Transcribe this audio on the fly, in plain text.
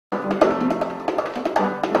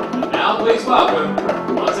please welcome,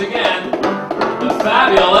 once again, the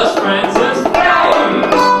fabulous Frances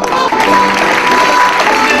Faye!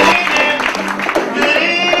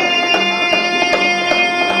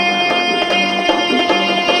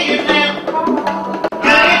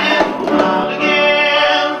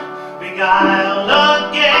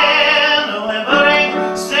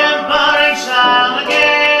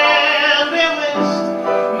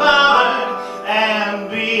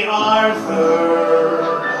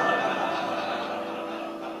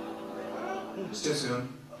 It's too soon.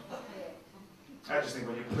 I just think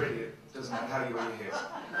when you're pretty, it doesn't matter how you wear your hair.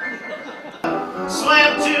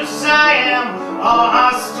 Swam to Siam or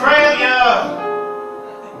Australia.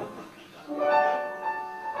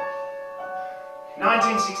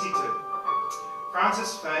 1962.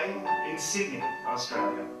 Frances Faye in Sydney,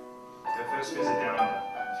 Australia. Her first visit down under.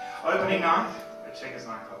 Opening night at Checkers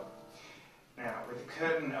nightclub. Now, with the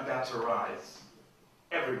curtain about to rise,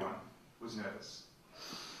 everyone was nervous.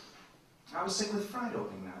 I was sick with fright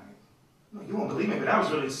opening night. No, you won't believe me, but I was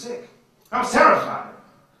really sick. I was terrified.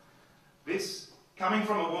 This coming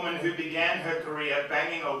from a woman who began her career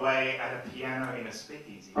banging away at a piano in a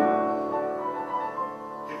speakeasy. 15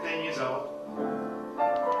 years old,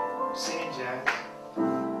 singing jazz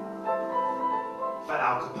for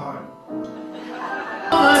Al Capone.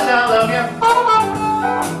 How much I love you,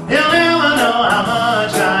 you'll never know how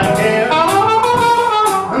much I care.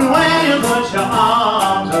 And when you put your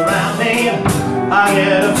arms around me, I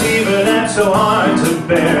get a fever that's so hard to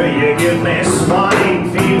bear. You give me swine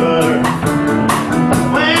fever.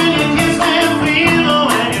 When you kiss me, fever.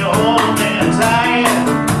 When you hold me tight,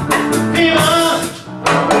 fever.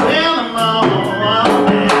 In the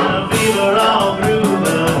morning, fever all through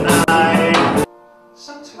the night.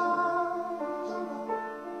 Sometimes,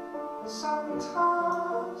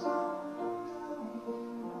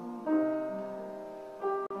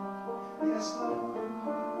 yes, Lord.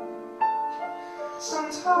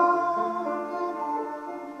 Sometimes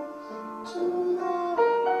to the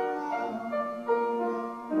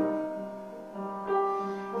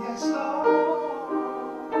yes, Lord.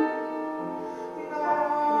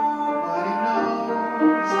 Nobody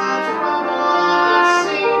knows how trouble I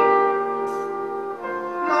see.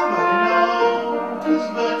 Nobody knows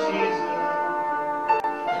but Jesus.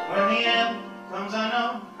 When the end comes, I know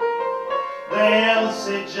they'll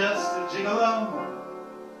say just a gigolo.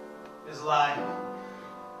 His life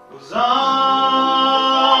goes on.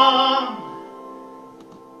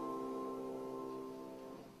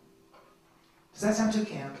 Does that sound too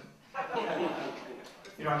camp?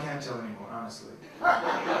 You know, I can't tell anymore, honestly. I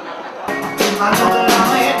know that I'm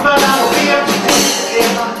late, but I will be up to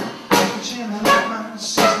date. Jimmy, like my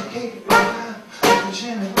sophisticated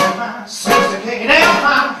Jimmy, like my sophisticated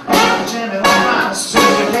Jimmy, like my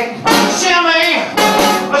sophisticated Jimmy,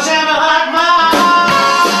 Jimmy, like my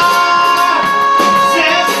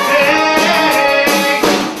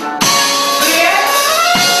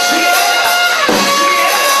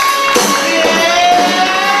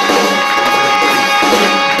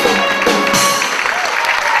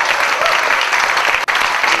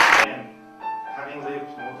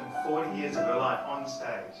on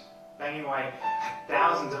stage, banging away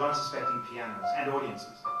thousands of unsuspecting pianos and audiences.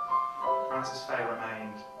 Frances Faye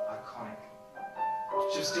remained iconic.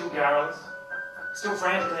 She was still garrulous, still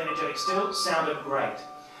frantically energetic, still sounded great.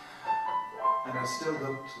 And I still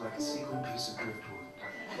looked like a sequin piece of driftwood.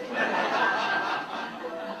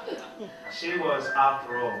 She was,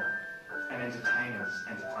 after all, an entertainer's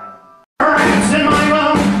entertainer. Rats in my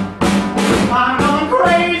room! I'm going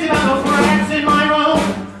crazy about those rats in my room!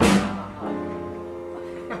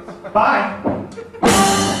 Bye.